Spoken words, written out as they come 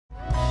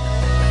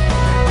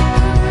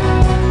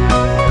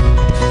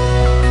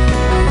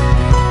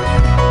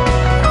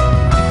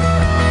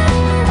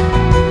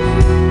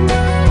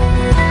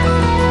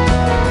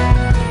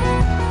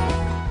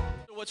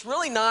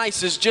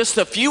nice is just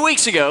a few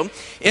weeks ago,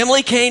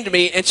 Emily came to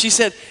me and she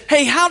said,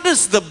 hey, how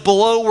does the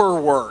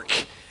blower work?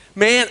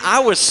 Man,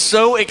 I was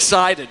so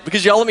excited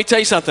because y'all, let me tell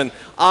you something.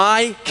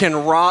 I can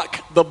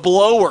rock the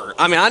blower.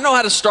 I mean, I know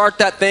how to start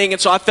that thing,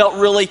 and so I felt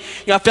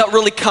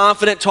really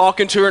confident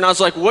talking to her, and I was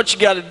like, what you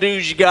got to do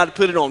is you got to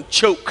put it on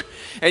choke.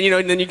 And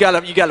and then you got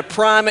to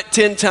prime it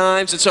 10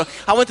 times. And so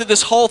I went through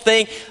this whole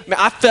thing. I mean,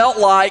 I felt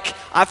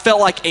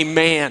like a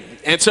man.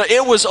 And so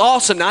it was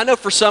awesome. Now, I know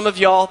for some of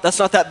y'all that's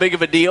not that big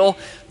of a deal,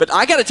 but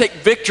I got to take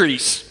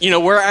victories,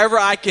 wherever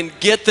I can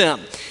get them.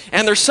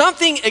 And there's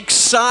something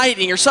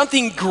exciting or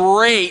something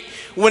great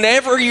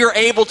whenever you're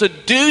able to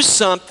do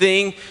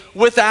something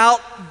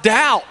without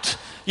doubt.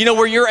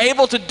 Where you're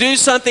able to do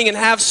something and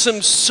have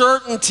some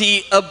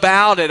certainty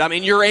about it. I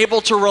mean, you're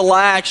able to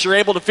relax. You're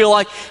able to feel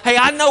like, hey,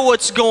 I know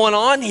what's going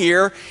on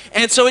here.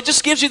 And so it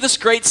just gives you this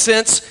great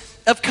sense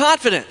of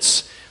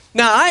confidence.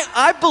 Now,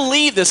 I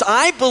believe this.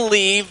 I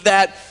believe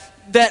that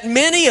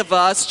many of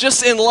us,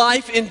 just in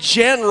life in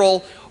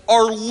general,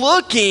 are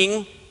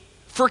looking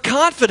for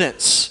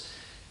confidence.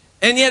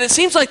 And yet it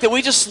seems like that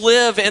we just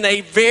live in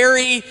a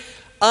very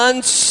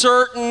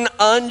uncertain,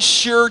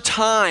 unsure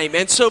time.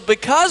 And so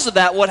because of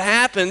that, what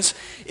happens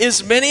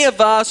is many of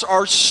us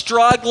are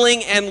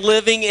struggling and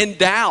living in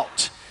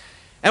doubt.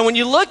 And when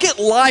you look at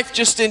life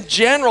just in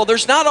general,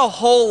 there's not a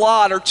whole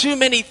lot or too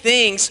many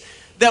things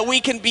that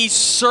we can be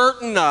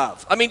certain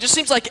of. I mean, it just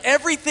seems like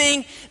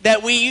everything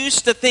that we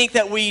used to think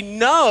that we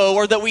know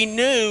or that we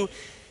knew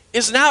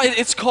is now,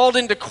 it's called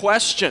into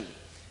question.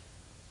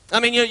 I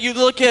mean, you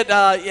look at,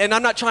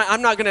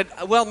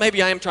 and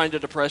maybe I am trying to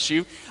depress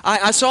you.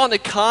 I saw an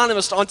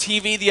economist on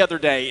TV the other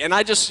day, and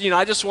I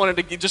just wanted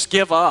to just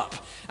give up.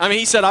 I mean,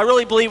 he said, I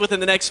really believe within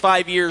the next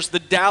 5 years, the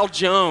Dow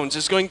Jones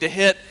is going to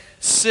hit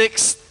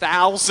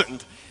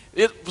 6,000.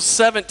 It was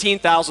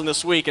 17,000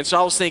 this week, and so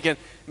I was thinking,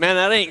 man,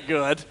 that ain't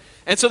good.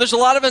 And so there's a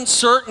lot of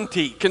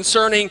uncertainty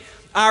concerning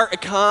our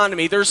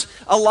economy. There's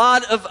a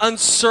lot of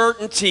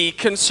uncertainty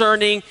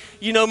concerning,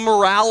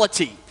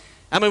 morality.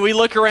 I mean, we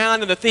look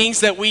around and the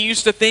things that we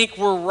used to think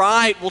were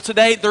right, well,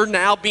 today they're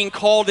now being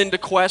called into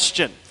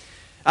question.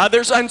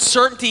 There's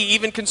uncertainty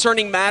even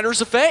concerning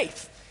matters of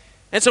faith.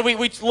 And so we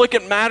look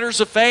at matters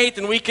of faith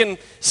and we can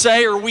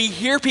say, or we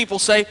hear people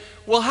say,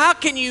 well, how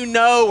can you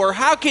know or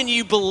how can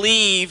you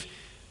believe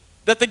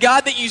that the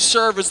God that you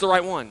serve is the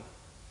right one?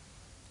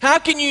 How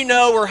can you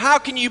know or how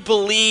can you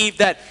believe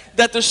that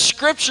the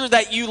scripture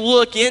that you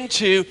look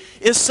into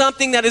is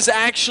something that is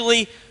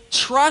actually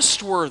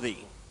trustworthy?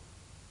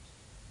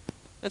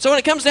 And so when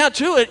it comes down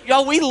to it,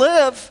 y'all, we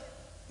live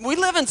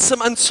in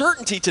some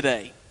uncertainty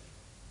today.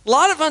 A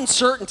lot of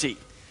uncertainty.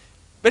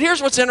 But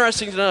here's what's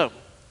interesting to know.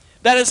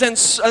 That as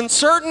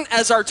uncertain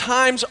as our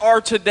times are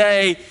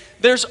today,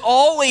 there's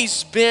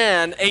always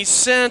been a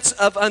sense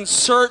of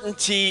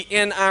uncertainty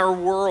in our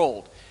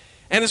world.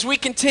 And as we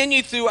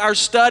continue through our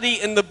study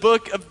in the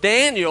book of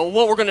Daniel,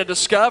 what we're going to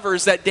discover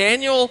is that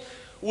Daniel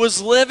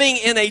was living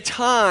in a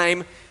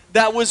time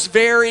that was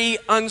very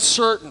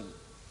uncertain.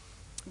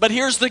 But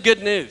here's the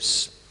good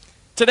news.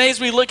 Today,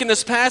 as we look in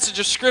this passage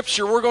of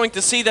Scripture, we're going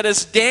to see that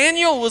as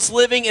Daniel was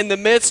living in the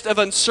midst of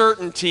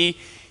uncertainty,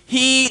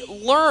 he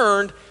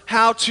learned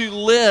how to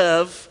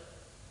live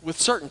with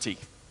certainty.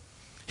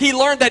 He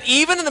learned that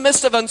even in the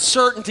midst of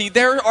uncertainty,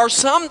 there are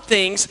some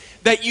things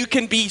that you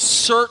can be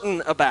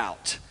certain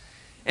about.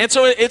 And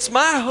so it's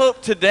my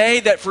hope today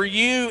that for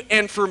you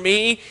and for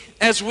me,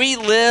 as we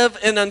live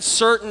in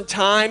uncertain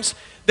times,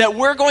 that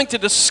we're going to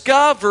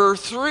discover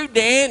through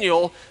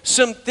Daniel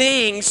some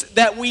things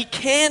that we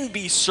can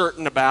be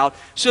certain about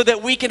so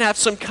that we can have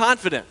some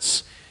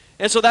confidence.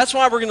 And so that's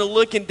why we're going to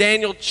look in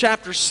Daniel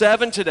chapter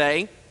 7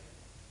 today.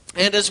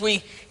 And as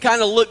we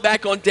kind of look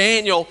back on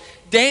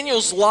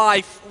Daniel's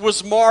life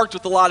was marked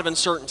with a lot of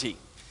uncertainty.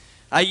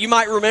 You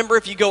might remember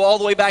if you go all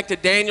the way back to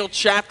Daniel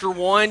chapter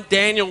 1,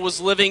 Daniel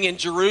was living in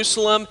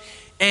Jerusalem.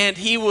 And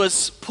he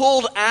was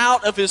pulled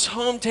out of his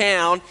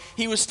hometown.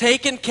 He was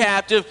taken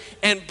captive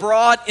and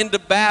brought into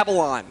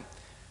Babylon,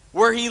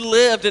 where he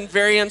lived in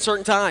very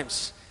uncertain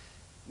times.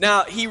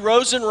 Now, he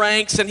rose in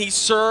ranks and he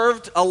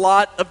served a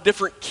lot of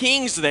different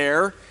kings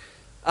there,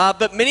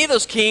 but many of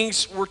those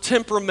kings were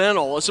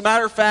temperamental. As a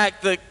matter of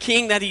fact, the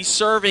king that he's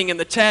serving in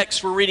the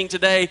text we're reading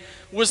today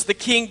was the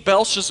king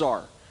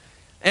Belshazzar.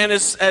 And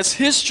as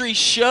history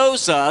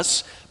shows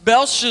us,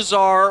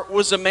 Belshazzar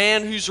was a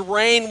man whose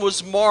reign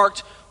was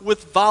marked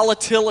with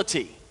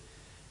volatility.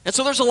 And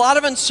so there's a lot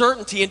of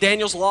uncertainty in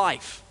Daniel's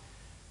life.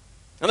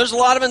 And there's a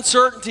lot of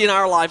uncertainty in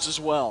our lives as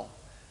well.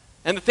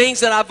 And the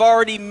things that I've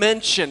already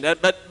mentioned.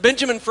 But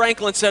Benjamin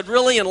Franklin said,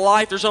 really in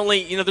life, there's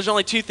only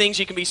two things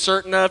you can be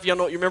certain of. You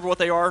remember what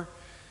they are?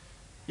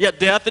 Yeah,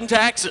 death and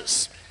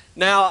taxes.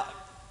 Now,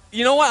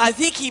 you know what? I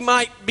think he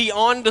might be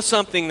on to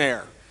something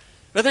there.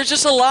 But there's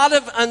just a lot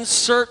of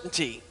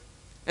uncertainty.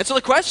 And so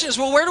the question is,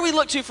 well, where do we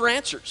look to for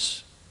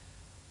answers?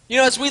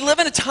 As we live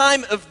in a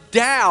time of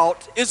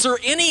doubt, is there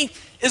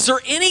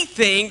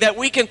anything that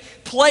we can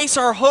place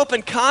our hope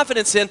and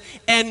confidence in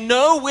and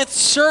know with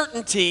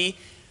certainty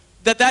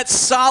that that's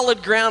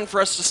solid ground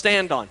for us to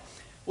stand on?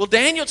 Well,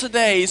 Daniel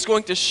today is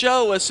going to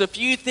show us a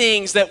few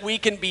things that we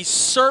can be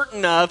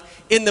certain of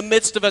in the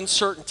midst of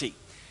uncertainty.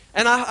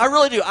 And I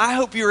really do. I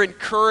hope you're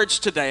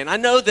encouraged today. And I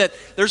know that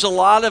there's a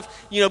lot of,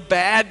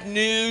 bad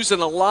news and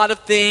a lot of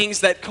things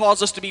that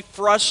cause us to be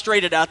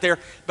frustrated out there,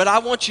 but I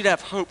want you to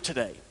have hope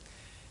today.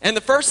 And the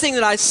first thing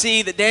that I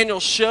see that Daniel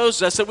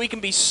shows us that we can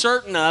be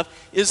certain of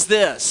is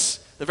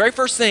this. The very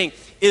first thing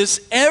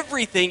is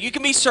everything. You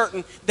can be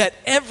certain that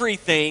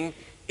everything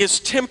is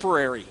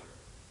temporary.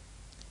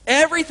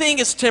 Everything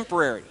is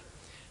temporary.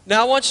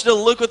 Now I want you to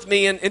look with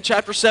me in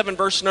chapter 7,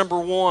 verse number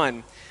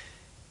 1.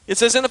 It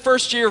says, in the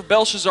first year of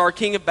Belshazzar,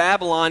 king of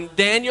Babylon,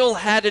 Daniel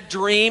had a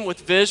dream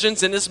with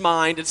visions in his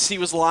mind as he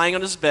was lying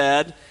on his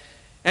bed.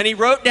 And he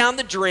wrote down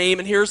the dream,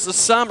 and here's the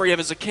summary of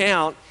his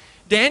account.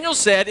 Daniel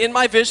said, in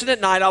my vision at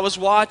night I was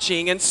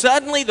watching, and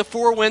suddenly the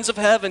four winds of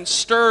heaven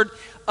stirred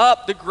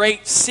up the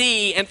great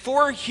sea, and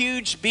four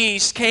huge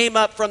beasts came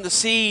up from the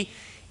sea,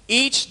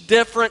 each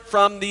different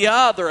from the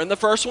other. And the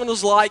first one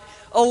was like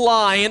a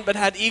lion, but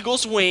had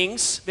eagle's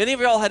wings. Any of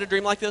y'all had a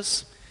dream like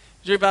this?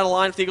 Did you dream about a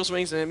lion with eagle's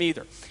wings? Me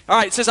either. All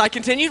right, it says, I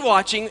continued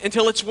watching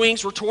until its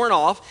wings were torn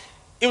off.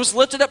 It was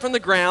lifted up from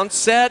the ground,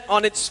 set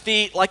on its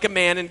feet like a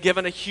man, and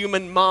given a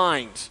human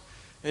mind.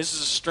 This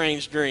is a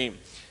strange dream.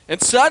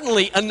 And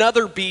suddenly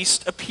another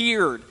beast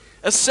appeared,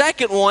 a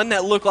second one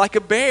that looked like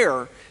a bear.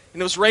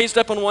 And it was raised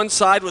up on one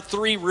side with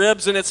three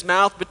ribs in its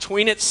mouth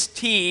between its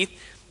teeth.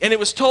 And it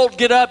was told,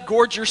 get up,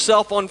 gorge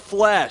yourself on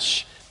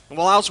flesh. And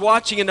while I was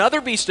watching,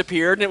 another beast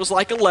appeared, and it was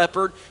like a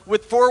leopard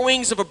with four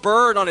wings of a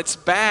bird on its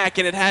back,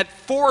 and it had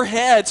four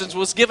heads and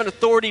was given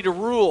authority to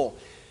rule.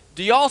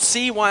 Do y'all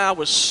see why I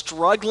was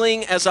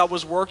struggling as I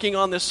was working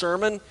on this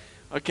sermon?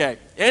 Okay,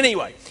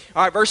 anyway.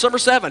 All right, verse number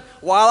 7.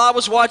 While I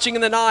was watching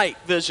in the night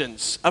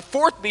visions, a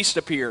fourth beast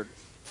appeared,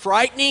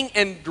 frightening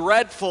and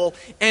dreadful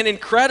and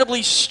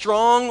incredibly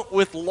strong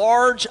with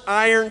large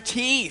iron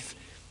teeth.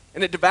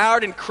 And it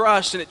devoured and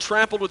crushed, and it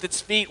trampled with its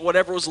feet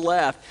whatever was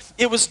left.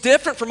 It was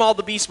different from all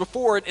the beasts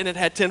before it, and it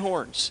had 10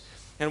 horns.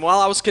 And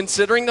while I was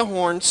considering the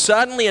horns,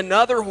 suddenly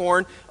another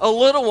horn, a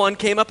little one,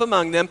 came up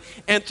among them,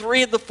 and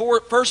three of the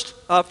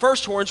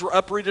first horns were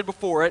uprooted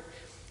before it.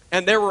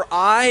 And there were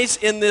eyes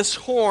in this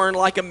horn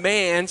like a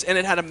man's, and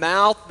it had a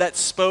mouth that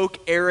spoke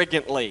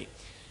arrogantly.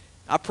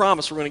 I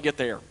promise we're going to get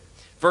there.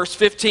 Verse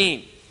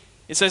 15,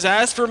 it says,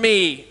 as for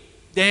me,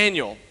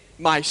 Daniel,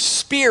 my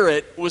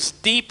spirit was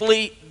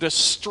deeply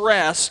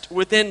distressed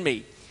within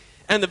me,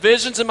 and the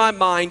visions in my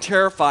mind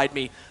terrified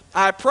me.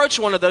 I approached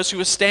one of those who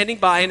was standing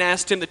by and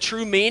asked him the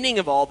true meaning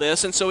of all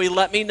this, and so he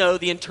let me know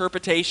the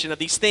interpretation of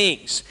these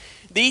things.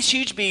 These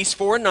huge beasts,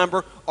 four in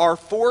number, are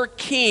four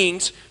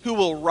kings who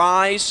will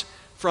rise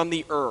from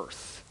the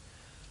earth.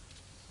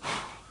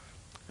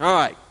 All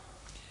right.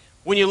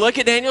 When you look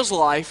at Daniel's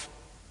life,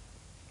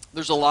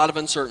 there's a lot of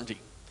uncertainty.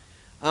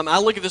 I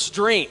look at this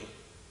dream.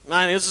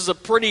 This is a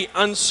pretty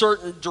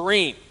uncertain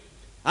dream.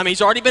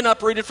 He's already been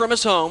uprooted from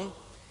his home.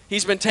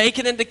 He's been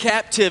taken into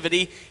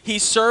captivity.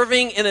 He's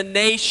serving in a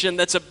nation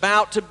that's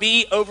about to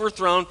be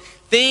overthrown.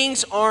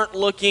 Things aren't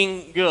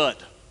looking good.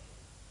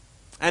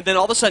 And then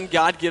all of a sudden,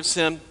 God gives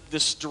him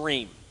this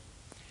dream.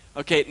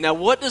 Okay, now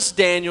what does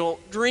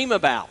Daniel dream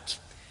about?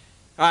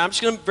 I'm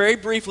just going to very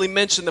briefly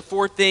mention the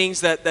four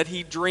things that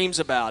he dreams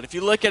about. If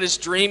you look at his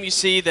dream, you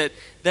see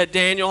that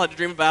Daniel had a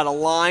dream about a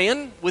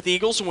lion with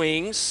eagle's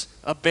wings,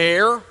 a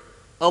bear,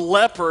 a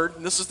leopard,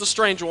 and this is the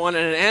strange one,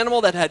 and an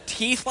animal that had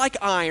teeth like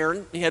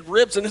iron. He had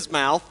ribs in his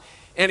mouth,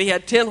 and he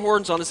had 10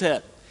 horns on his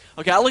head.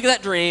 Okay, I look at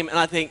that dream, and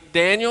I think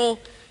Daniel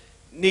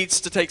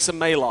needs to take some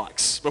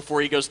Maalox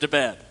before he goes to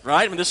bed,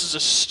 right? This is a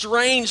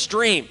strange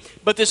dream,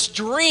 but this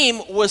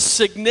dream was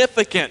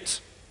significant.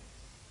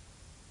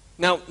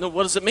 Now,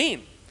 what does it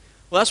mean?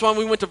 Well, that's why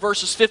we went to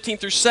verses 15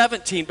 through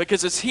 17,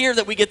 because it's here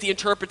that we get the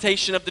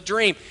interpretation of the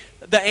dream.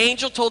 The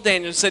angel told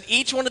Daniel and said,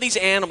 each one of these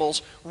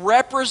animals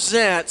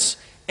represents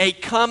a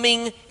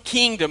coming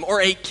kingdom, or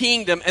a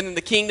kingdom, and then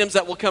the kingdoms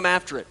that will come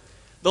after it.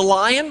 The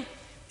lion,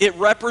 it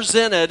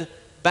represented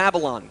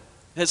Babylon.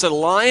 It's a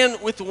lion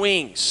with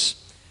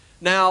wings.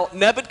 Now,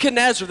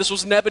 Nebuchadnezzar, this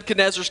was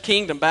Nebuchadnezzar's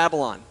kingdom,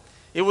 Babylon.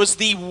 It was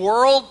the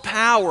world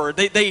power.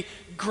 They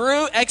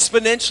grew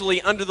exponentially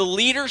under the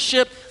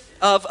leadership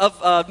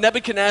of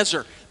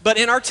Nebuchadnezzar. But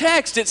in our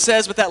text, it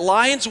says, but that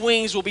lion's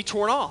wings will be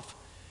torn off.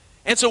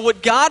 And so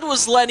what God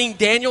was letting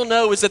Daniel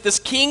know is that this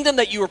kingdom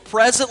that you are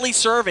presently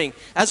serving,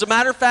 as a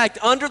matter of fact,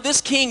 under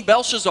this king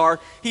Belshazzar,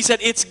 he said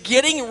it's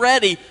getting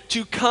ready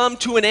to come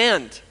to an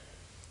end.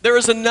 There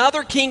is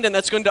another kingdom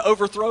that's going to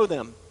overthrow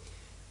them.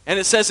 And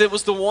it says it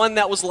was the one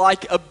that was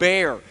like a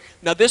bear.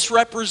 Now this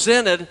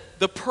represented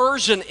the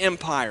Persian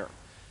Empire.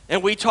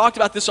 And we talked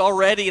about this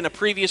already in a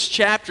previous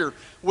chapter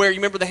where you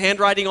remember the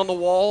handwriting on the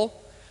wall?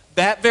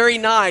 That very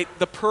night,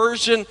 the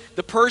Persian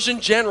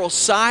general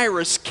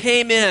Cyrus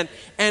came in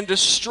and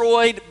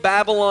destroyed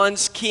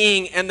Babylon's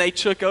king, and they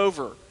took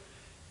over.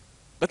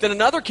 But then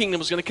another kingdom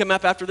was going to come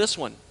up after this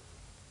one.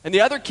 And the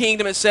other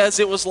kingdom, it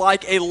says, it was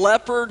like a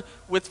leopard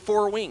with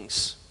four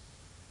wings.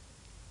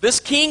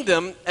 This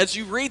kingdom, as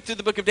you read through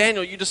the book of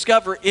Daniel, you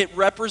discover it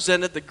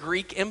represented the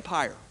Greek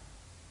Empire.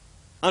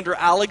 under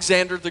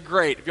Alexander the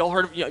Great. Have y'all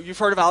heard of, you've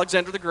heard of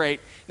Alexander the Great.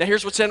 Now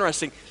here's what's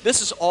interesting.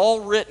 This is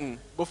all written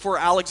before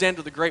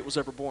Alexander the Great was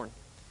ever born.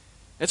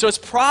 And so it's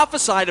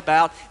prophesied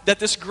about that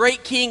this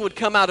great king would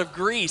come out of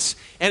Greece,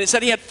 and it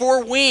said he had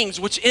 4 wings,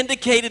 which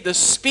indicated the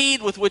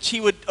speed with which he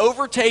would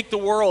overtake the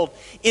world.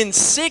 In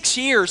 6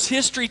 years,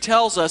 history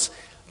tells us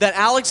that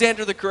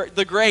Alexander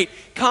the Great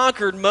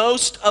conquered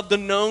most of the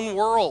known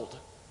world.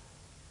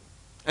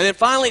 And then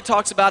finally it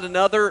talks about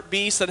another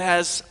beast that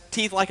has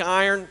teeth like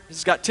iron.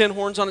 It's got 10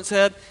 horns on its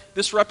head.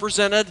 This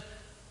represented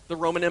the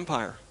Roman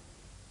Empire.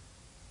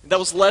 That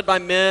was led by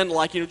men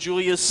like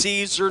Julius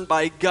Caesar and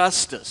by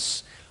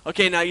Augustus.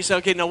 Okay, now you say,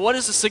 okay, now what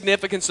is the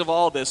significance of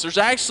all this? There's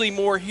actually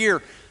more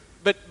here,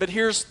 but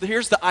here's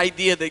the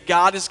idea that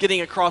God is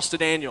getting across to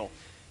Daniel.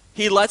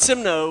 He lets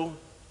him know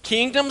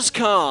kingdoms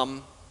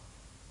come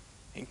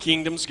and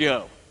kingdoms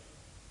go.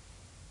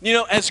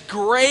 As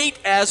great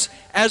as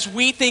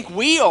we think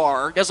we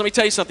are, guys, let me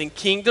tell you something.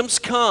 Kingdoms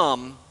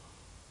come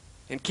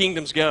and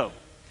kingdoms go.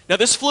 Now,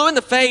 this flew in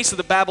the face of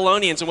the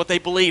Babylonians and what they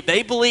believed.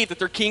 They believed that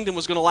their kingdom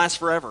was going to last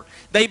forever.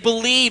 They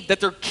believed that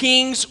their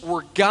kings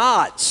were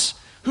gods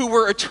who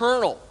were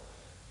eternal.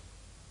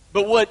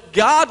 But what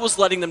God was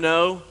letting them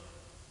know,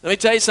 let me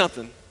tell you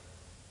something.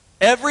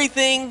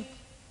 Everything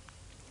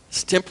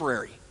is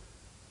temporary.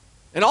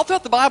 And all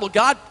throughout the Bible,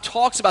 God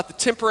talks about the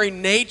temporary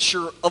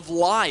nature of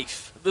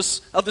life,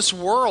 of this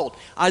world.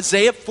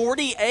 Isaiah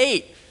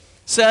 48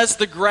 says,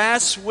 the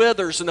grass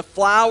withers and the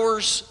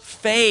flowers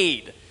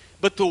fade,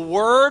 but the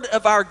word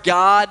of our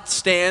God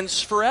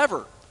stands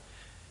forever.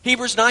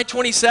 Hebrews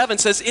 9:27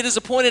 says, it is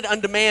appointed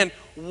unto man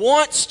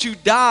once to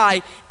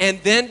die and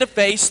then to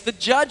face the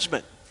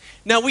judgment.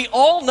 Now, we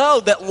all know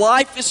that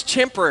life is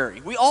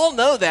temporary. We all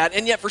know that,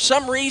 and yet for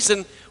some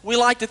reason, we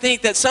like to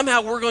think that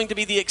somehow we're going to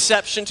be the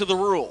exception to the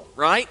rule,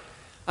 right?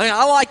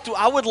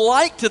 I would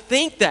like to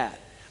think that,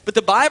 but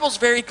the Bible's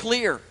very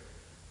clear.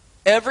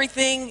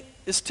 Everything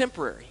is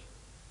temporary.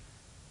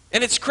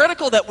 And it's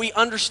critical that we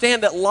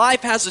understand that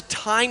life has a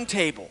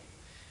timetable.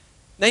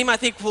 Now you might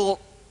think, well,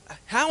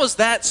 how is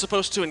that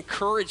supposed to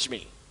encourage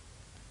me?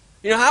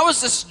 How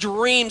is this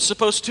dream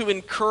supposed to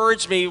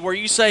encourage me where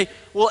you say,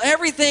 well,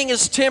 everything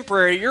is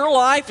temporary. Your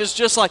life is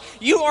just like,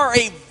 you are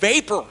a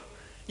vapor.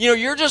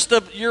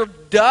 You're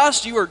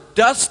dust. You are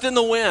dust in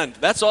the wind.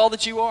 That's all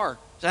that you are.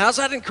 So how does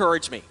that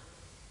encourage me?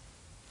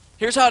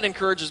 Here's how it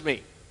encourages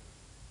me.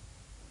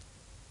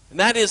 And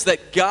that is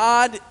that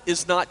God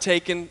is not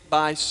taken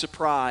by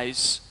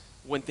surprise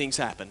when things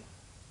happen.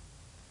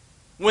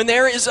 When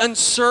there is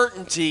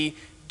uncertainty,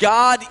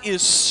 God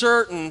is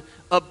certain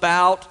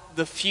about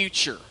the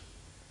future.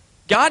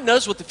 God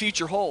knows what the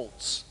future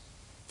holds.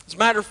 As a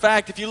matter of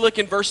fact, if you look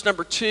in verse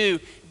number 2,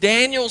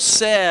 Daniel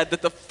said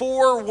that the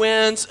 4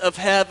 winds of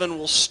heaven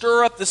will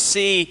stir up the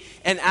sea,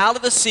 and out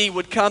of the sea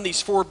would come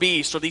these 4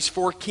 beasts, or these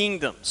 4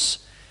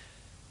 kingdoms.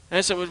 And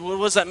I said, well,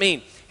 what does that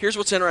mean? Here's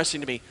what's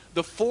interesting to me.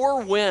 The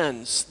 4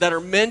 winds that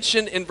are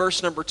mentioned in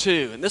verse number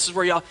 2, and this is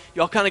where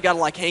y'all kind of got to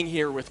like hang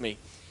here with me.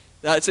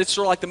 It's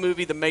sort of like the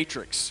movie The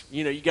Matrix.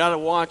 You got to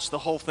watch the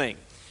whole thing.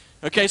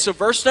 Okay, so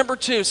verse number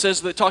 2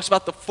 says that it talks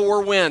about the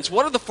 4 winds.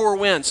 What are the 4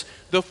 winds?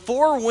 The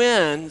 4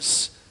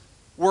 winds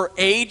were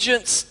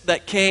agents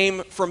that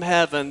came from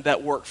heaven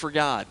that worked for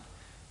God.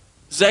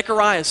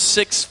 Zechariah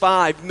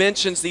 6:5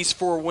 mentions these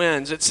 4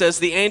 winds. It says,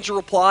 the angel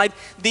replied,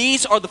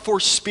 these are the 4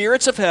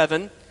 spirits of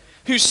heaven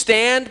who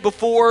stand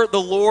before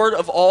the Lord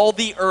of all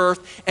the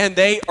earth, and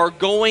they are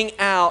going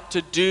out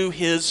to do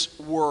his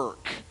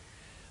work.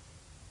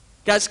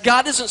 Guys,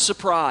 God isn't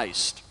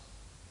surprised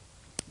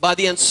by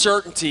the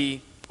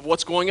uncertainty of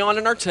what's going on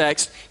in our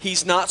text.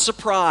 He's not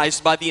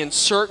surprised by the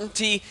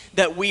uncertainty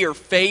that we are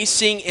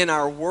facing in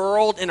our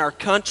world, in our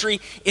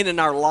country, and in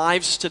our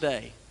lives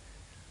today.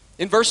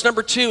 In verse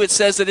number 2, it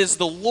says it is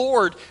the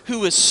Lord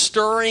who is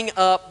stirring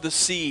up the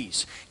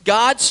seas.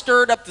 God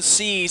stirred up the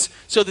seas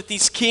so that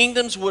these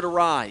kingdoms would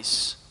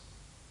arise.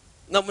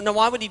 Now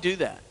why would he do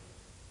that?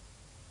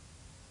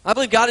 I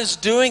believe God is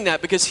doing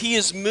that because he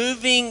is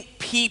moving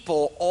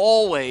people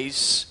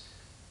always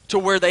to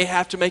where they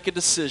have to make a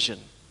decision.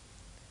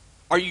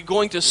 Are you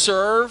going to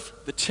serve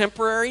the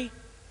temporary,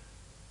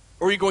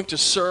 or are you going to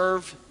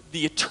serve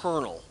the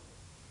eternal?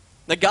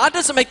 Now, God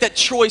doesn't make that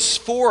choice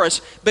for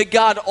us, but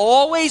God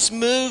always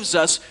moves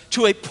us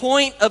to a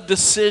point of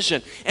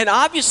decision. And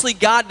obviously,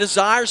 God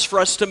desires for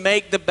us to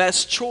make the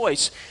best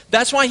choice.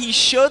 That's why he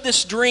showed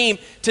this dream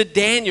to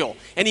Daniel.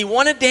 And he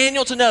wanted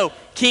Daniel to know,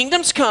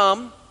 kingdoms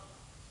come,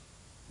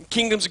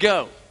 kingdoms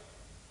go.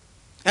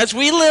 As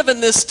we live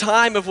in this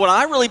time of what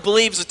I really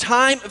believe is a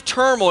time of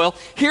turmoil,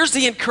 here's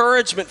the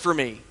encouragement for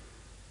me.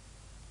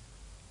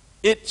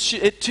 It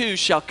too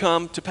shall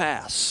come to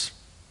pass.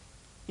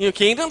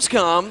 Kingdoms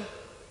come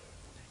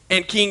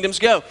and kingdoms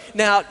go.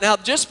 Now,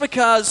 just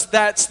because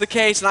that's the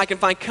case and I can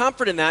find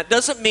comfort in that,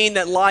 doesn't mean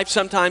that life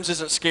sometimes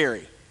isn't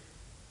scary.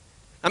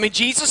 I mean,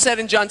 Jesus said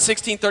in John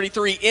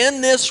 16:33,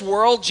 in this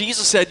world,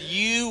 Jesus said,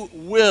 you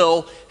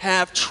will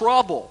have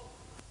trouble.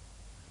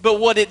 But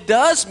what it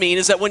does mean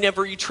is that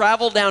whenever you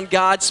travel down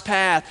God's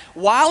path,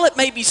 while it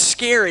may be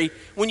scary,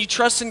 when you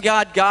trust in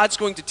God, God's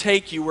going to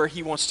take you where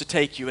he wants to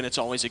take you, and it's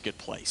always a good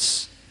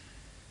place.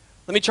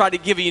 Let me try to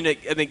give you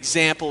an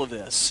example of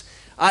this.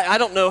 I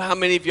don't know how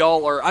many of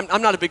y'all are,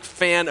 I'm not a big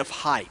fan of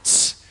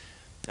heights.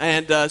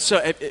 And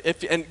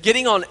and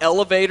getting on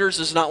elevators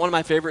is not one of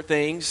my favorite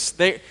things.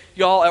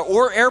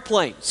 Or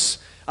airplanes.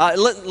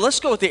 Let's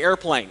go with the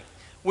airplane.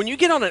 When you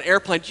get on an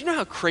airplane, do you know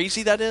how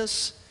crazy that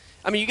is?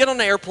 I mean, you get on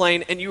an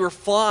airplane and you are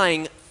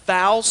flying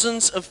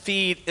thousands of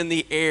feet in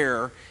the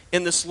air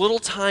in this little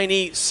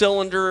tiny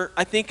cylinder.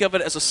 I think of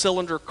it as a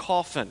cylinder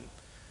coffin,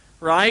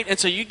 right? And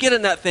so you get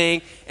in that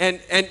thing,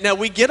 and now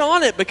we get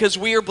on it because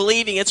we are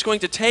believing it's going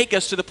to take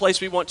us to the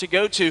place we want to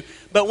go to.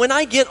 But when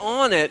I get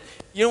on it,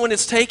 you know, when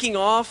it's taking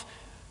off,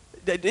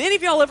 did any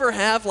of y'all ever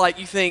have, like,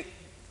 you think,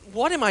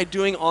 what am I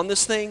doing on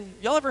this thing?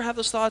 Y'all ever have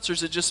those thoughts, or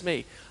is it just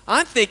me?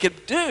 I'm thinking,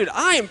 dude,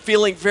 I am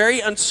feeling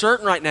very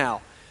uncertain right now.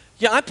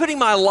 Yeah, I'm putting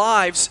my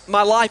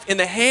life in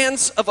the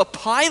hands of a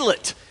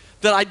pilot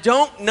that I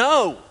don't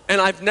know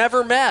and I've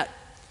never met.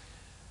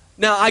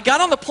 Now, I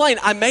got on the plane.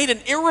 I made an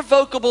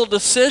irrevocable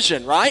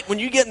decision, right? When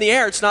you get in the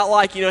air, it's not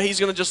like, he's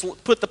going to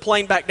just put the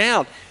plane back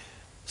down.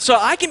 So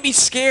I can be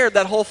scared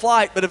that whole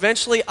flight, but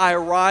eventually I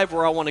arrive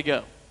where I want to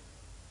go.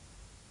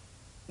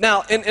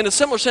 Now, in a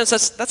similar sense,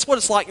 that's what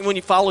it's like when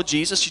you follow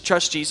Jesus, you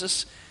trust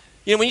Jesus.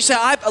 When you say,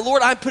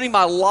 Lord, I'm putting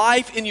my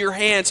life in your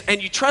hands,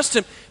 and you trust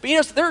him.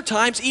 But there are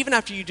times, even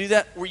after you do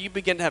that, where you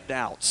begin to have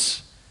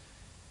doubts.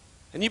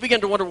 And you begin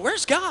to wonder,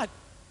 where's God?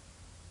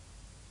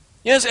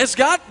 Is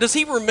God, does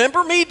he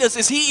remember me?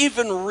 Is he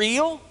even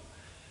real?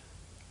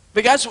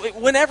 But guys,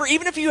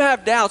 even if you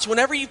have doubts,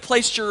 whenever you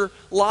place your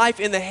life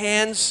in the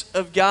hands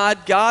of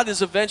God, God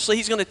is eventually,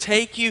 he's going to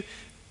take you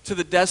to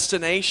the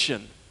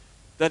destination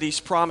that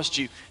he's promised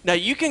you. Now,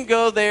 you can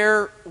go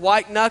there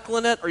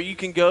white-knuckling it, or you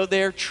can go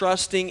there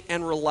trusting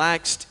and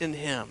relaxed in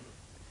him.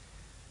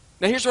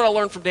 Now, here's what I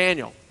learned from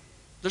Daniel.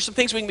 There's some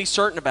things we can be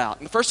certain about.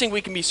 And the first thing we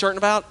can be certain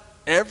about,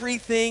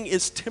 everything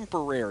is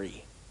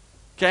temporary.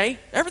 Okay?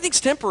 Everything's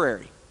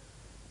temporary.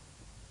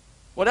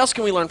 What else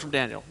can we learn from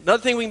Daniel?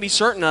 Another thing we can be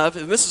certain of,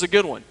 and this is a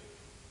good one,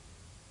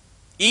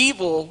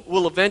 evil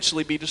will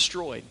eventually be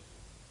destroyed.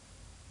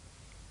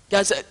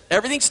 Guys,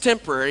 everything's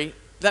temporary.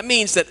 That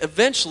means that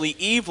eventually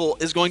evil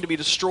is going to be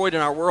destroyed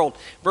in our world.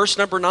 Verse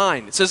number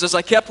 9, it says, as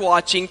I kept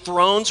watching,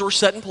 thrones were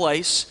set in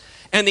place,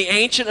 and the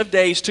Ancient of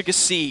Days took a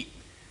seat.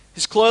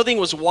 His clothing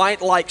was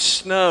white like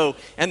snow,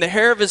 and the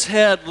hair of his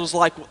head was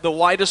like the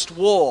whitest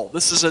wool.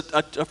 This is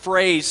a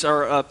phrase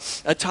or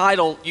a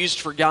title used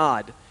for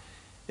God.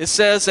 It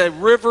says a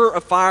river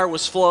of fire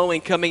was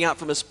flowing, coming out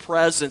from his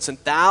presence, and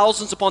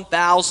thousands upon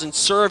thousands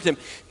served him.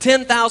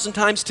 10,000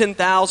 times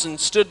 10,000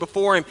 stood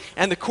before him,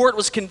 and the court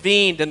was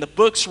convened, and the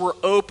books were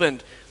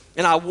opened.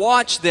 And I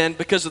watched then,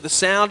 because of the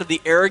sound of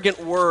the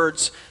arrogant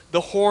words,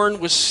 the horn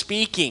was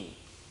speaking.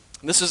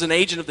 And this is an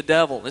agent of the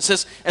devil. It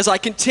says, as I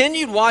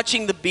continued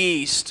watching, the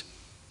beast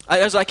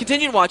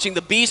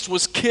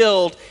was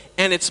killed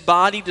and its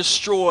body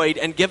destroyed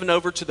and given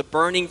over to the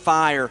burning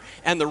fire.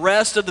 And the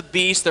rest of the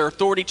beasts, their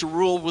authority to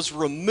rule was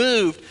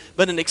removed,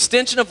 but an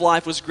extension of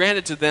life was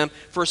granted to them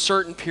for a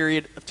certain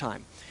period of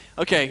time.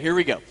 Okay, here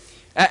we go.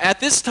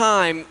 At this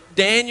time,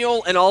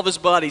 Daniel and all of his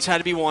buddies had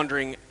to be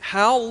wondering,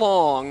 how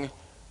long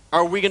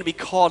are we going to be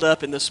caught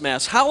up in this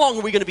mess? How long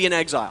are we going to be in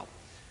exile?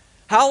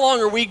 How long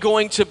are we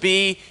going to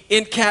be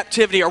in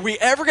captivity? Are we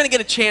ever going to get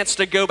a chance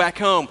to go back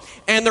home?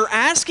 And they're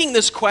asking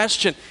this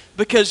question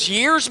because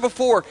years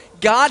before,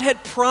 God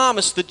had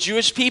promised the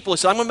Jewish people, he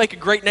said, I'm going to make a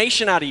great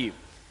nation out of you. He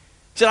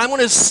said, I'm going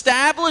to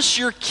establish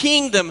your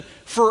kingdom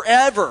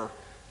forever.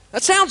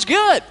 That sounds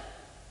good.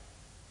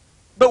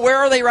 But where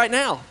are they right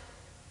now?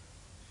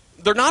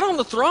 They're not on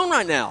the throne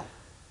right now.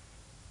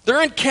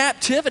 They're in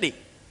captivity.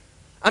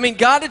 I mean,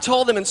 God had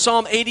told them in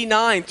Psalm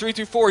 89,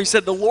 3-4, he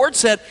said, the Lord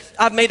said,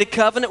 I've made a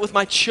covenant with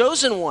my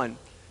chosen one.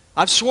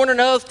 I've sworn an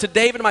oath to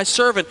David, my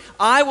servant.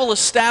 I will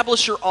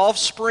establish your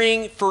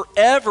offspring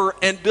forever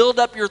and build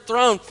up your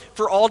throne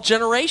for all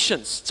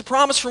generations. It's a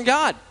promise from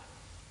God.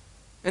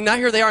 And now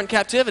here they are in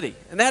captivity.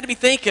 And they had to be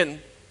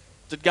thinking,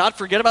 did God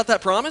forget about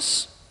that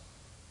promise?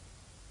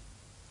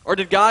 Or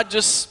did God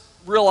just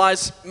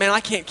realize, man,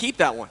 I can't keep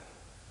that one?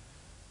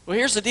 Well,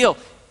 here's the deal.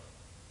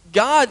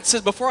 God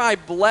says, before I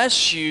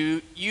bless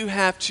you, you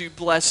have to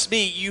bless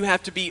me. You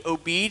have to be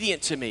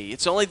obedient to me.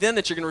 It's only then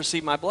that you're going to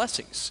receive my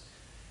blessings.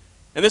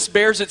 And this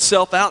bears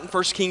itself out in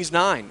 1 Kings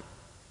 9.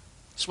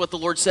 That's what the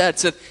Lord said. It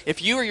said,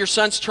 if you or your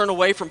sons turn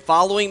away from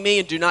following me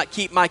and do not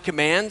keep my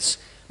commands,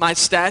 my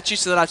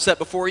statutes that I've set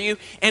before you,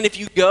 and if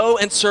you go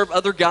and serve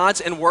other gods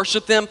and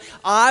worship them,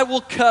 I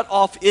will cut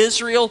off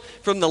Israel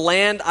from the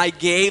land I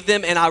gave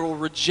them, and I will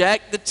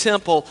reject the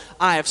temple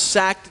I have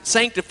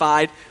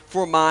sanctified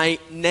for my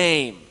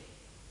name.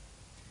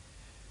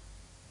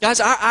 Guys,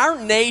 our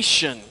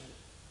nation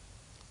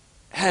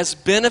has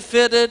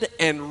benefited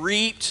and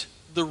reaped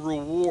the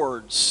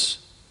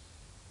rewards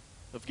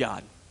of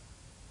God.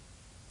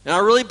 And I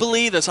really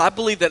believe this. I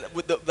believe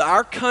that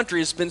our country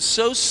has been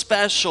so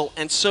special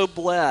and so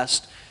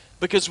blessed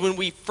Because when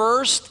we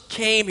first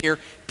came here,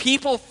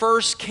 people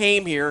first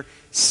came here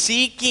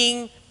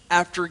seeking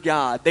after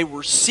God. They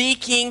were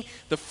seeking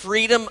the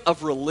freedom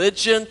of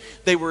religion.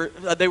 They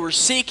were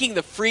seeking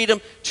the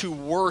freedom to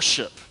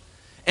worship.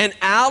 And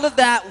out of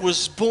that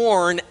was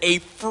born a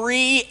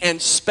free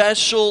and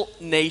special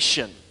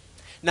nation.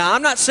 Now,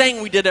 I'm not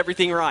saying we did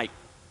everything right.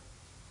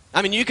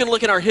 I mean, you can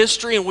look at our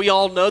history and we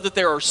all know that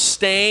there are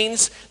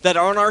stains that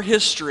are in our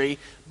history,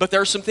 but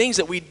there are some things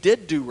that we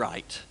did do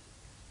right.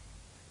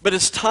 But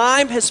as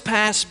time has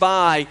passed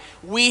by,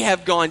 we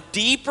have gone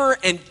deeper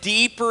and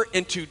deeper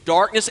into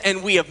darkness,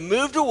 and we have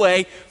moved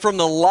away from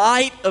the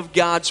light of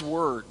God's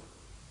Word.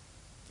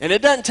 And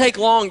it doesn't take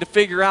long to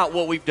figure out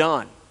what we've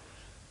done.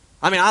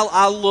 I mean,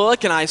 I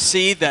look and I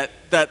see that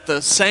the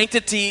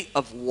sanctity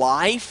of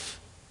life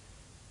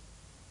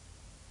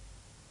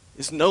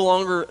is no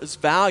longer as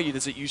valued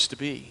as it used to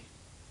be.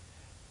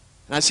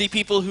 And I see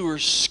people who are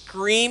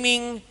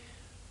screaming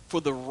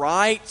for the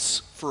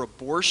rights for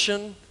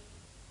abortion,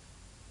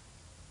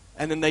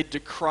 and then they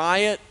decry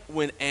it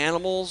when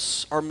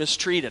animals are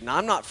mistreated. Now,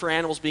 I'm not for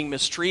animals being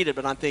mistreated,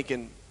 but I'm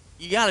thinking,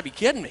 you got to be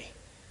kidding me.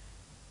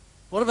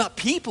 What about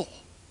people?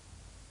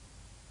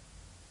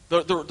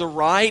 The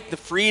right, the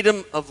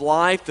freedom of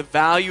life, the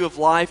value of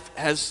life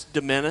has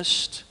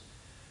diminished.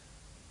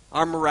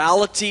 Our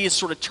morality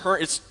is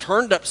it's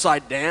turned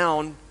upside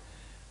down.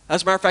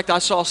 As a matter of fact, I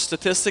saw a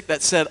statistic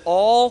that said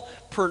all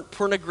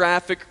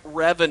pornographic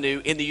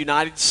revenue in the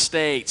United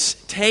States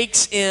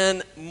takes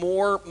in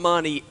more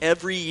money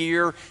every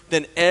year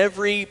than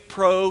every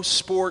pro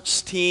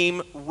sports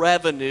team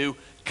revenue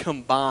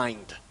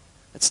combined.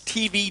 That's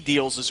TV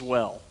deals as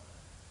well.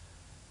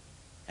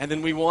 And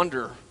then we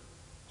wonder,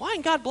 why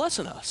ain't God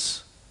blessing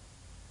us?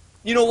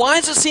 You know, why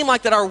does it seem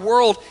like that our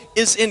world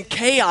is in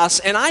chaos?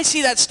 And I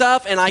see that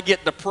stuff and I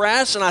get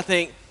depressed and I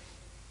think,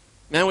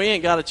 man, we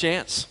ain't got a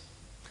chance.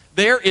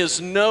 There is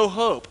no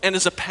hope. And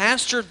as a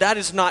pastor, that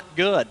is not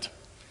good.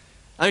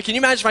 I mean, can you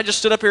imagine if I just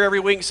stood up here every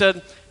week and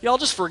said, y'all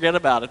just forget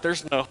about it,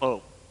 there's no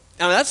hope.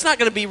 Now, that's not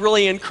going to be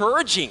really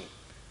encouraging.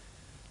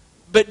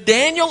 But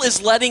Daniel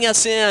is letting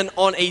us in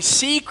on a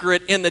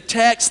secret in the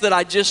text that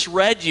I just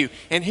read you.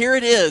 And here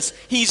it is.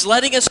 He's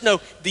letting us know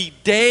the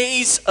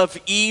days of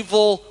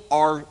evil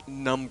are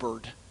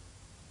numbered.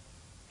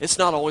 It's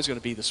not always going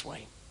to be this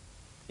way.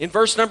 In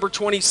verse number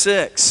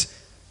 26,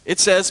 it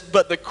says,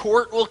 but the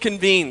court will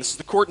convene, this is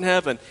the court in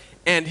heaven,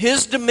 and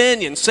his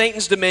dominion,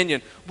 Satan's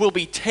dominion, will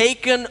be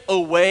taken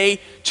away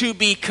to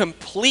be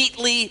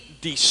completely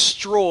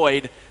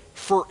destroyed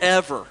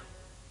forever.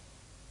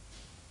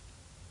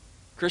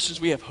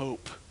 Christians, we have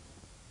hope.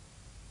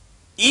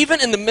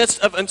 Even in the midst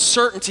of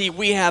uncertainty,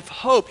 we have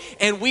hope.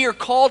 And we are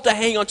called to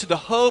hang on to the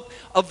hope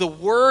of the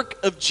work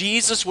of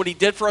Jesus, what he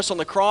did for us on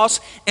the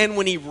cross, and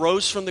when he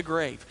rose from the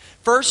grave.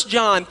 1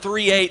 John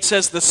 3:8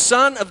 says, the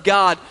Son of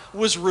God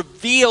was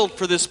revealed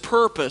for this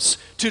purpose,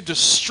 to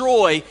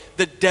destroy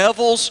the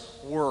devil's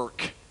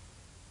work.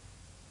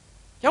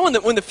 You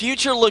know, when the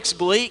future looks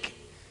bleak,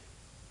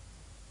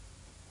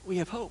 we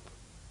have hope.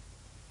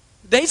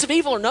 The days of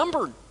evil are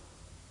numbered.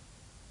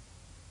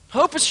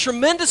 Hope is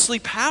tremendously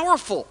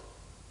powerful.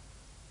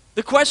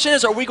 The question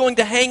is, are we going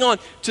to hang on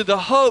to the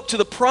hope, to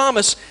the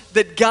promise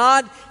that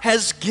God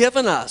has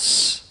given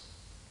us?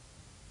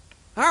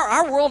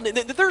 Our world,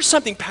 there's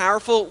something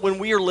powerful when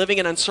we are living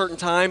in uncertain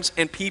times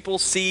and people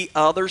see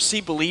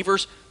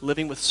believers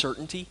living with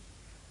certainty.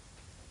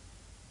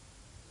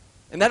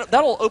 And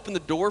that'll open the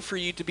door for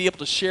you to be able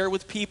to share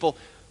with people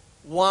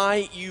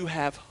why you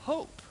have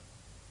hope.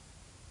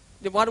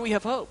 Why do we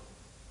have hope?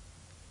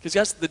 Because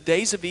guys, the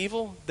days of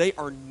evil, they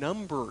are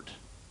numbered.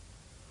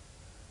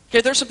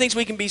 Okay, there's some things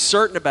we can be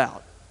certain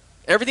about.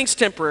 Everything's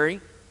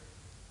temporary.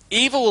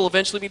 Evil will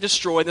eventually be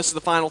destroyed. This is the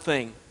final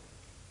thing.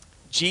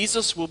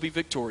 Jesus will be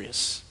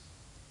victorious.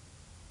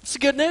 It's the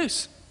good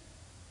news.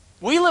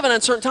 We live in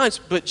uncertain times,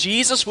 but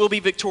Jesus will be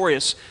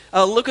victorious.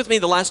 Look with me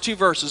the last two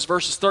verses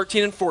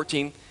 13 and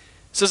 14. It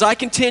says, I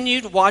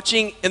continued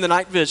watching in the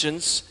night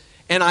visions,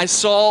 and I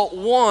saw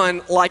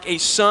one like a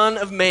son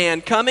of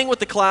man coming with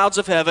the clouds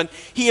of heaven.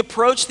 He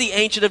approached the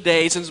Ancient of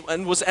Days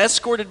and was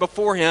escorted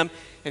before him.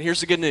 And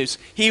here's the good news.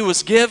 He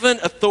was given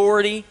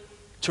authority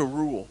to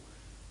rule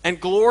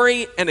and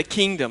glory and a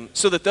kingdom,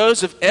 so that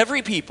those of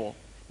every people,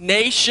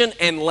 nation,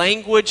 and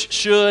language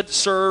should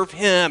serve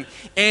him.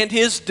 And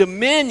his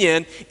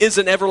dominion is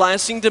an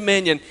everlasting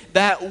dominion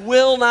that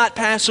will not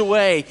pass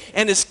away.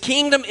 And his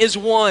kingdom is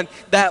one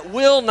that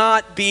will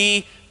not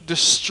be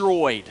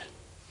destroyed.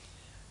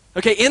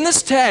 Okay, in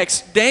this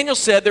text, Daniel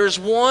said there's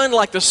one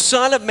like the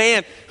Son of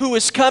Man who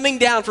is coming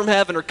down from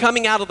heaven or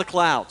coming out of the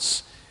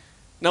clouds.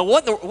 Now,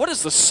 what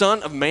is the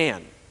Son of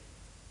Man?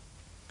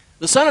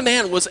 The Son of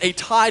Man was a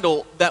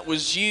title that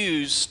was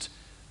used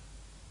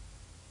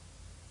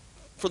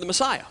for the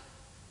Messiah.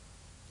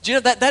 Do you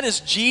know that is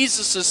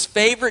Jesus'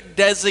 favorite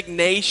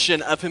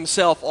designation of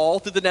himself all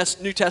through the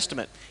New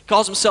Testament? He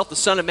calls himself the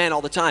Son of Man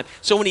all the time.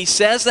 So when he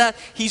says that,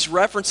 he's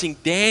referencing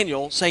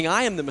Daniel, saying,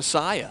 I am the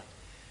Messiah.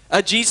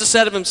 Jesus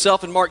said of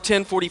himself in Mark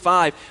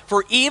 10:45,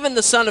 for even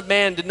the Son of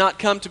Man did not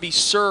come to be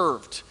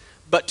served,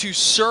 but to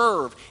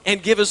serve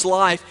and give his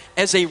life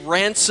as a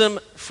ransom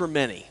for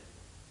many.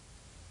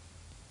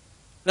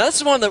 Now, this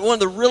is one of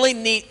the really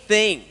neat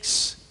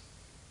things.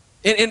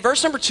 In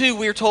verse number 2,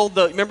 we are told,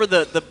 remember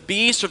the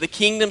beasts or the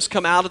kingdoms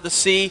come out of the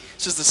sea. It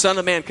says the Son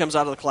of Man comes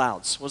out of the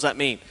clouds. What does that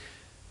mean?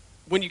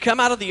 When you come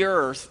out of the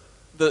earth,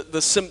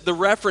 the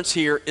reference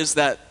here is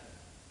that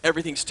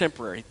everything's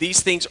temporary.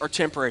 These things are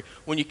temporary.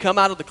 When you come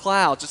out of the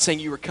clouds, it's saying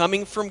you are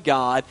coming from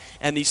God,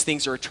 and these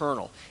things are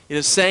eternal. It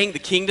is saying the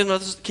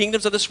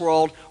kingdoms of this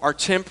world are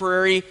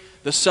temporary.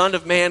 The Son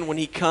of Man, when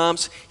he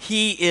comes,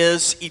 he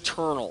is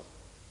eternal.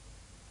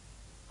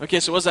 Okay,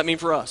 so what does that mean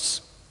for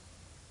us?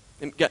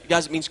 And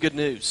guys, it means good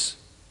news.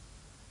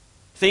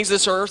 Things of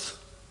this earth,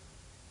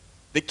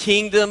 the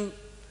kingdoms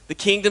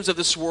of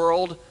this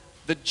world,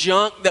 the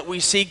junk that we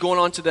see going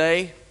on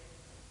today,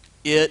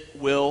 it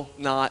will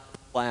not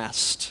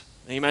last.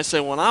 And you might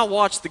say, when I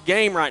watch the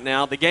game right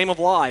now, the game of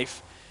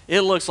life,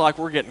 it looks like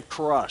we're getting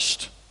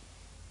crushed.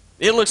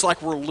 It looks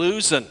like we're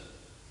losing.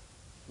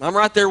 I'm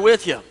right there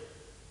with you.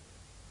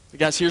 But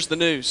guys, here's the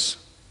news.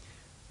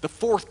 The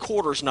fourth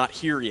quarter's not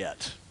here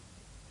yet.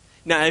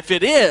 Now, if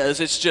it is,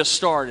 it's just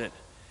started.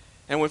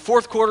 And when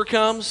fourth quarter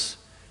comes,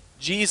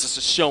 Jesus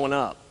is showing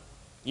up.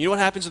 You know what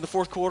happens in the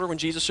fourth quarter when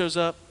Jesus shows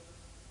up?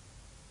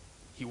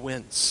 He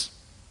wins.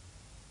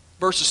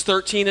 Verses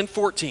 13 and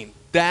 14.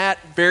 That,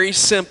 very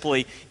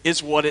simply,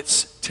 is what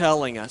it's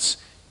telling us.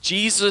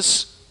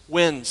 Jesus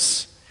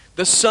wins.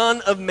 The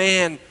Son of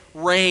Man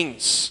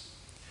reigns.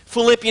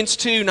 Philippians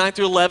 2, 9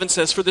 through 11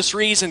 says, "For this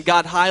reason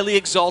God highly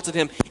exalted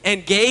him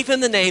and gave him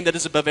the name that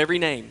is above every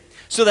name,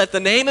 so that the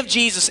name of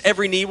Jesus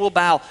every knee will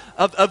bow,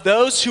 of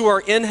those who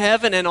are in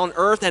heaven and on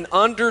earth and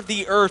under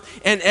the earth,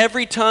 and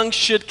every tongue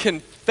should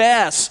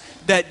confess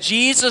that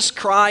Jesus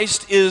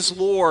Christ is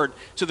Lord,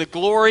 to the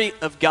glory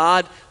of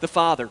God the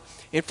Father."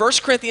 In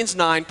 1 Corinthians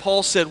 9,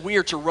 Paul said we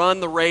are to run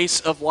the race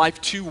of life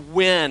to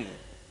win.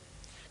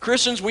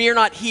 Christians, we are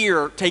not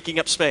here taking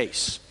up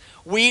space.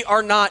 We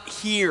are not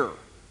here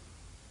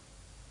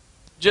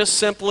just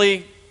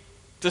simply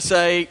to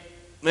say,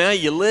 well,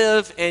 you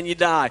live and you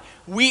die.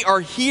 We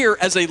are here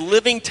as a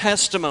living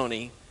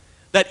testimony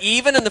that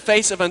even in the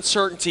face of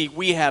uncertainty,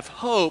 we have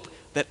hope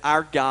that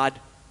our God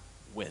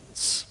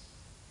wins.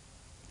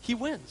 He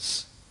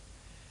wins.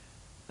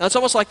 Now, it's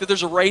almost like that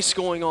there's a race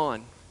going on,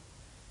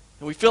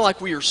 and we feel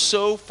like we are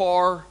so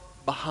far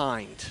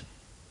behind.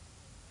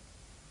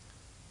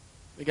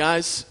 But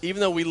guys,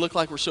 even though we look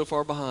like we're so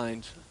far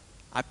behind,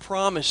 I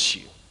promise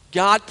you,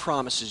 God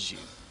promises you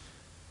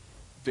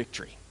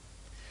victory.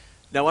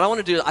 Now, what I want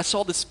to do, I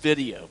saw this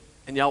video,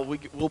 and y'all,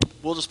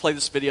 we'll just play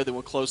this video, then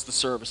we'll close the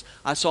service.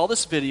 I saw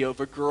this video of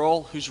a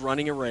girl who's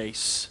running a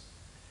race,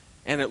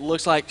 and it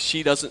looks like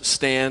she doesn't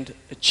stand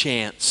a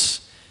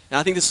chance. And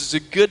I think this is a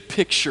good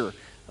picture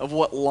of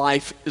what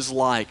life is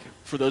like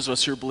for those of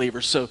us who are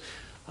believers. So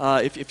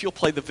if you'll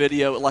play the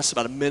video, it lasts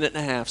about a minute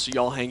and a half, so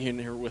y'all hang in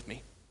here with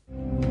me.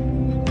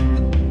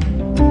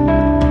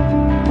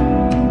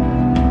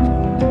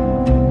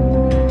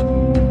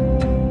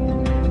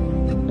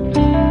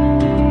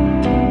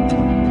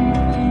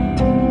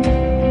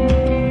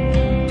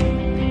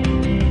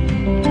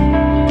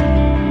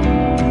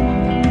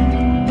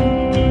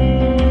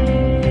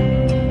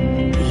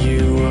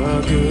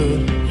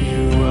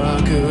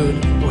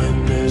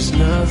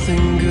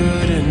 Nothing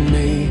good in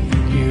me.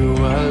 You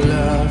are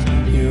love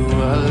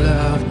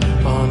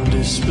on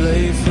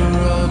display for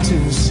all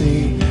to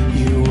see.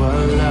 You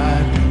are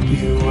light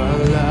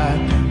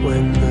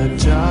when the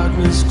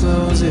darkness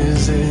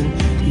closes in.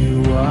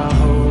 You are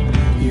hope,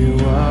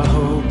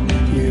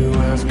 you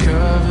have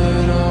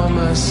covered all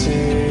my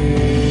sin.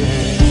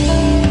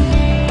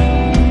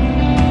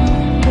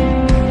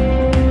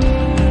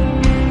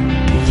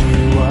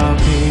 You are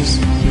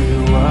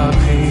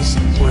peace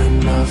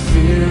when my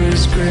fear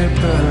is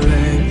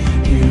crippling.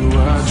 You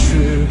are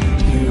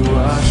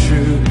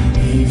true,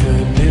 even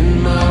in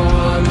my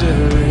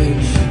wandering.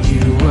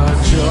 You are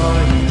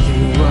joy,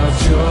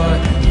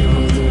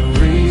 you're the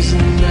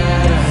reason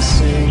that I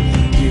sing.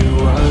 You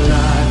are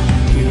light,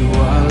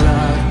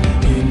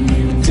 in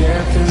you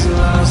death has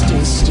lost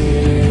its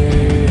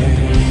sting.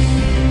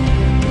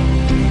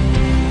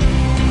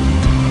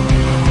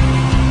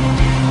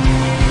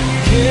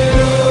 Get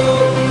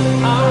up,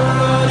 I'm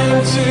running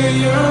to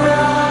your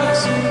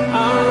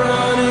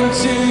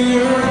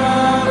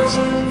arms,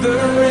 the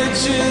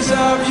riches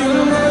of your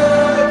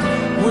love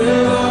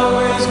will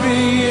always be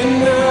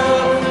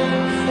enough.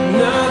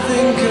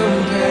 Nothing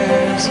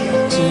compares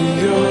to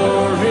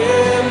your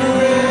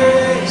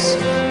embrace.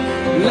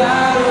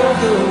 Light of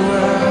the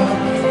world,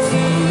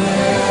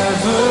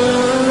 forever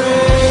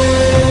reign.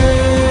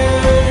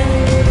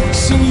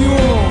 Sing you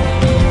all.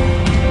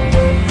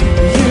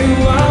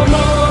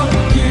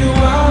 You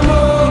are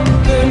more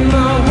than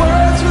my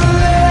words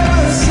will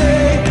ever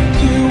say.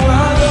 You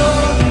are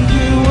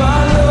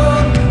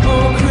Lord,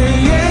 all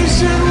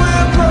creation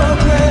will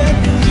proclaim.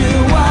 You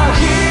are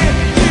here,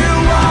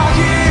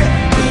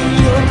 in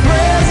your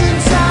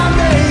presence I'm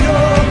made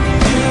whole.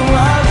 You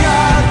are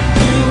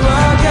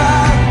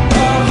God,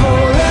 of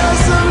all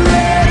else I'm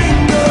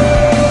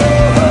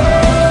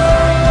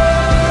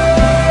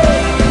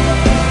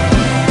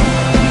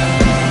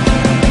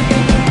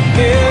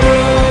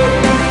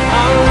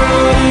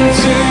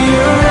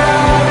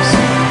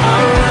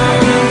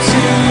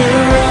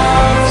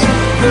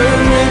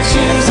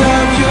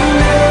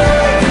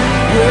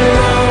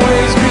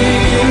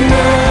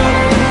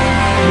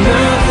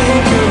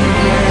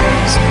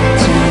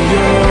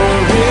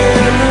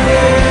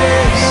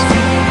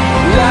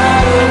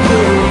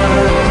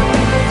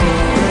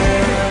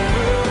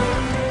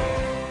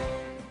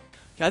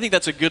I think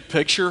that's a good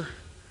picture.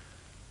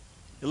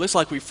 It looks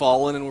like we've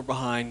fallen and we're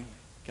behind.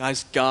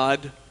 Guys,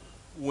 God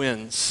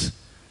wins.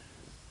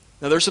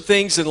 Now, there's some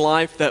things in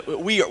life that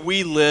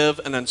we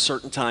live in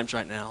uncertain times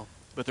right now,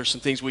 but there's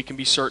some things we can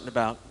be certain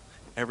about.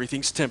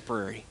 Everything's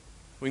temporary.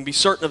 We can be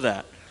certain of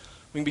that.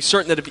 We can be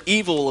certain that if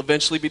evil will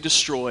eventually be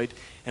destroyed,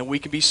 and we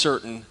can be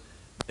certain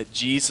that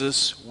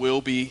Jesus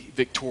will be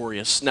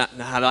victorious. Now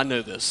how do I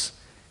know this?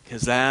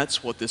 Because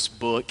that's what this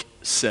book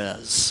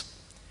says,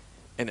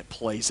 and it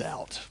plays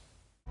out.